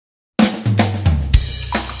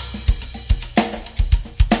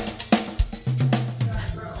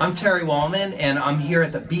I'm Terry Wallman, and I'm here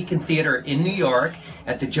at the Beacon Theater in New York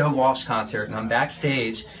at the Joe Walsh concert, and I'm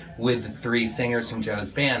backstage with the three singers from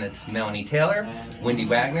Joe's band. It's Melanie Taylor, Wendy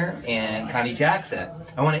Wagner, and Connie Jackson.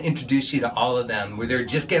 I want to introduce you to all of them. They're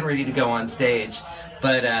just getting ready to go on stage,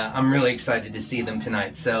 but I'm really excited to see them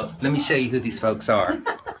tonight. So let me show you who these folks are.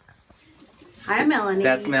 Hi, Melanie.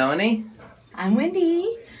 That's Melanie. I'm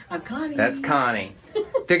Wendy. I'm Connie. That's Connie.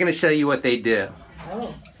 They're going to show you what they do.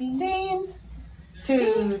 Oh. Seems.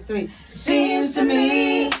 2, 3. Seems to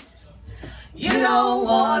me you don't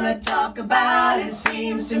want to talk about it.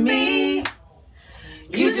 Seems to me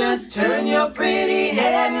you just turn your pretty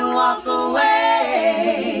head and walk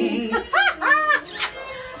away.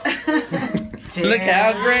 Look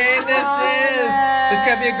how great this is. This is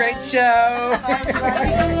going to be a great show.